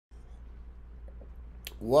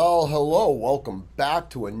Well, hello. Welcome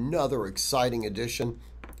back to another exciting edition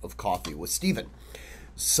of Coffee with Stephen.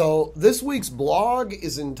 So, this week's blog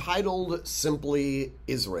is entitled simply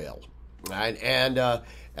Israel. And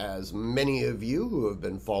as many of you who have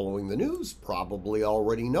been following the news probably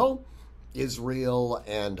already know, Israel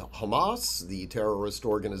and Hamas, the terrorist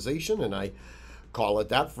organization, and I call it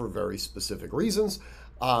that for very specific reasons,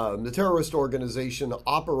 the terrorist organization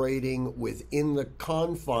operating within the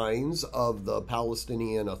confines of the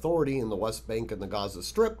Palestinian Authority in the West Bank and the Gaza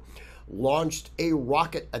Strip, launched a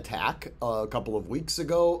rocket attack a couple of weeks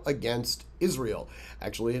ago against Israel.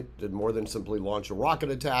 Actually, it did more than simply launch a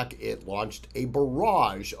rocket attack, it launched a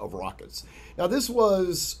barrage of rockets. Now, this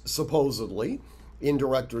was supposedly in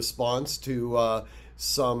direct response to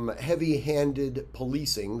some heavy-handed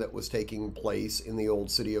policing that was taking place in the old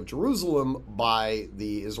city of Jerusalem by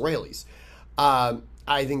the Israelis.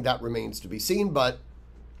 I think that remains to be seen, but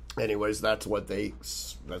anyways, that's what they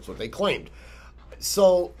claimed.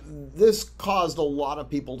 So this caused a lot of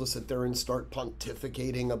people to sit there and start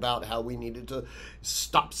pontificating about how we needed to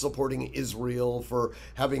stop supporting Israel for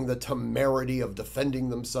having the temerity of defending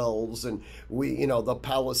themselves. And the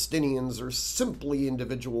Palestinians are simply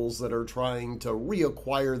individuals that are trying to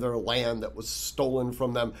reacquire their land that was stolen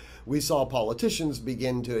from them. We saw politicians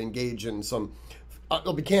begin to engage in some,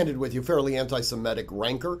 I'll be candid with you, fairly anti-Semitic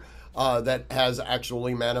rancor that has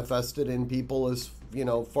actually manifested in people as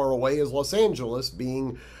far away as Los Angeles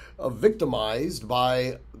being victimized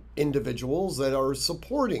by individuals that are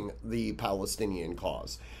supporting the Palestinian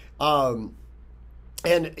cause. And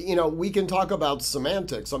we can talk about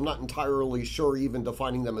semantics. I'm not entirely sure even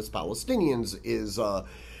defining them as Palestinians is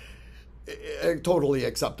totally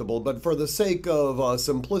acceptable, but for the sake of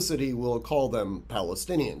simplicity, we'll call them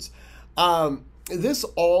Palestinians. This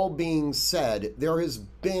all being said, there has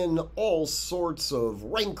been all sorts of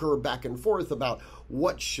rancor back and forth about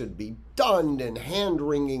what should be done and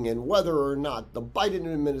hand-wringing and whether or not the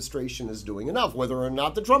Biden administration is doing enough, whether or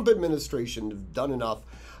not the Trump administration has done enough,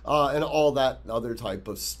 and all that other type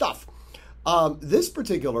of stuff. This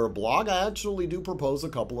particular blog, I actually do propose a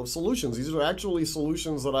couple of solutions. These are actually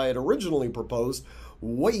solutions that I had originally proposed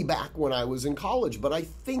way back when I was in college, but I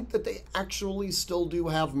think that they actually still do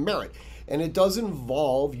have merit. And it does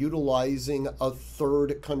involve utilizing a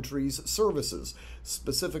third country's services,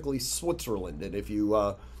 specifically Switzerland. And if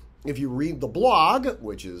you read the blog,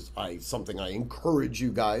 which is something I encourage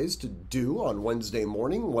you guys to do on Wednesday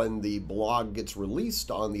morning when the blog gets released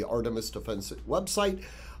on the Artemis Defense website,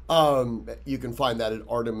 you can find that at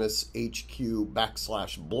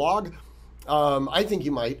artemishq.blog. I think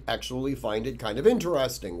you might actually find it kind of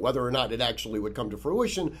interesting. Whether or not it actually would come to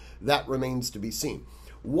fruition, that remains to be seen.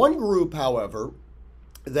 One group, however,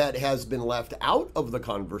 that has been left out of the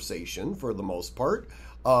conversation for the most part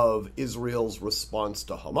of Israel's response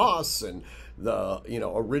to Hamas and the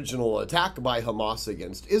original attack by Hamas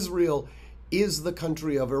against Israel is the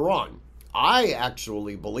country of Iran. I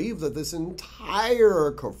actually believe that this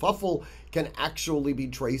entire kerfuffle can actually be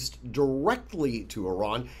traced directly to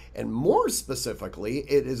Iran, and more specifically,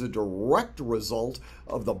 it is a direct result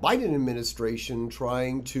of the Biden administration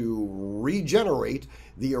trying to regenerate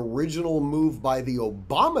the original move by the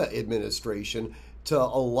Obama administration to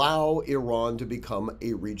allow Iran to become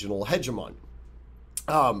a regional hegemon.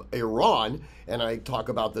 Iran, and I talk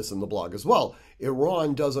about this in the blog as well,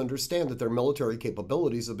 Iran does understand that their military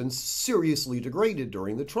capabilities have been seriously degraded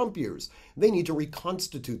during the Trump years. They need to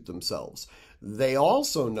reconstitute themselves. They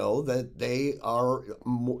also know that they are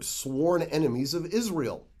sworn enemies of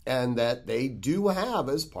Israel and that they do have,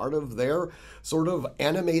 as part of their sort of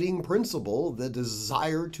animating principle, the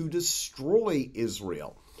desire to destroy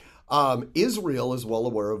Israel. Israel is well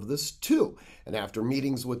aware of this too. And after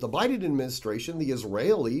meetings with the Biden administration, the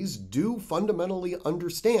Israelis do fundamentally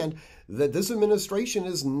understand that this administration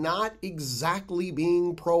is not exactly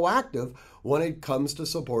being proactive when it comes to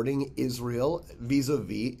supporting Israel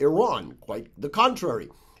vis-a-vis Iran. Quite the contrary.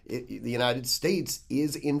 The United States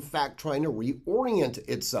is in fact trying to reorient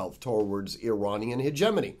itself towards Iranian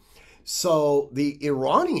hegemony. So the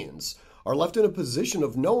Iranians are left in a position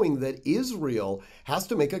of knowing that Israel has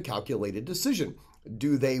to make a calculated decision.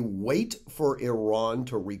 Do they wait for Iran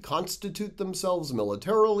to reconstitute themselves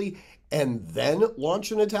militarily and then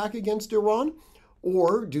launch an attack against Iran?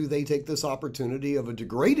 Or do they take this opportunity of a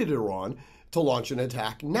degraded Iran to launch an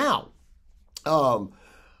attack now?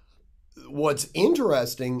 What's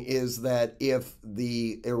interesting is that if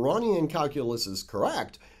the Iranian calculus is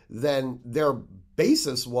correct, then their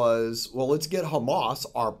basis was, well, let's get Hamas,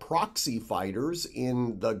 our proxy fighters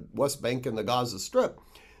in the West Bank and the Gaza Strip,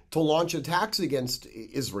 to launch attacks against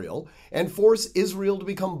Israel and force Israel to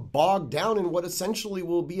become bogged down in what essentially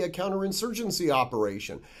will be a counterinsurgency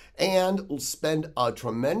operation, and spend a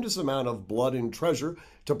tremendous amount of blood and treasure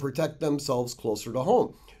to protect themselves closer to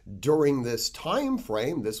home. During this time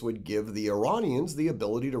frame, this would give the Iranians the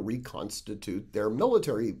ability to reconstitute their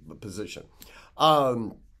military position.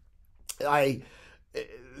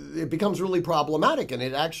 It becomes really problematic, and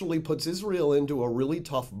it actually puts Israel into a really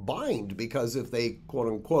tough bind, because if they, quote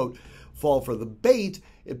unquote, fall for the bait,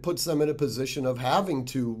 it puts them in a position of having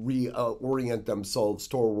to reorient themselves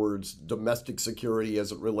towards domestic security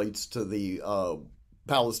as it relates to the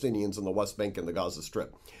Palestinians in the West Bank and the Gaza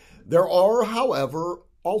Strip. There are, however,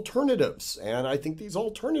 alternatives, and I think these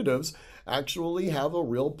alternatives actually have a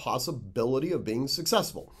real possibility of being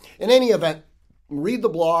successful. In any event, read the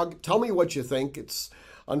blog, tell me what you think.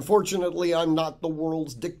 Unfortunately, I'm not the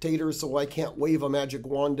world's dictator, so I can't wave a magic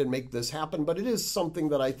wand and make this happen, but it is something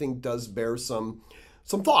that I think does bear some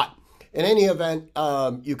thought. In any event,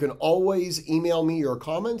 you can always email me your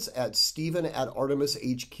comments at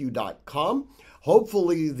stephen@artemishq.com.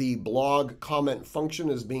 Hopefully the blog comment function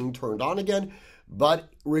is being turned on again, but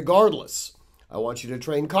regardless, I want you to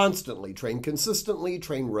train constantly, train consistently,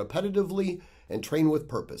 train repetitively, and train with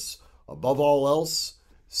purpose. Above all else,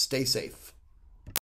 stay safe.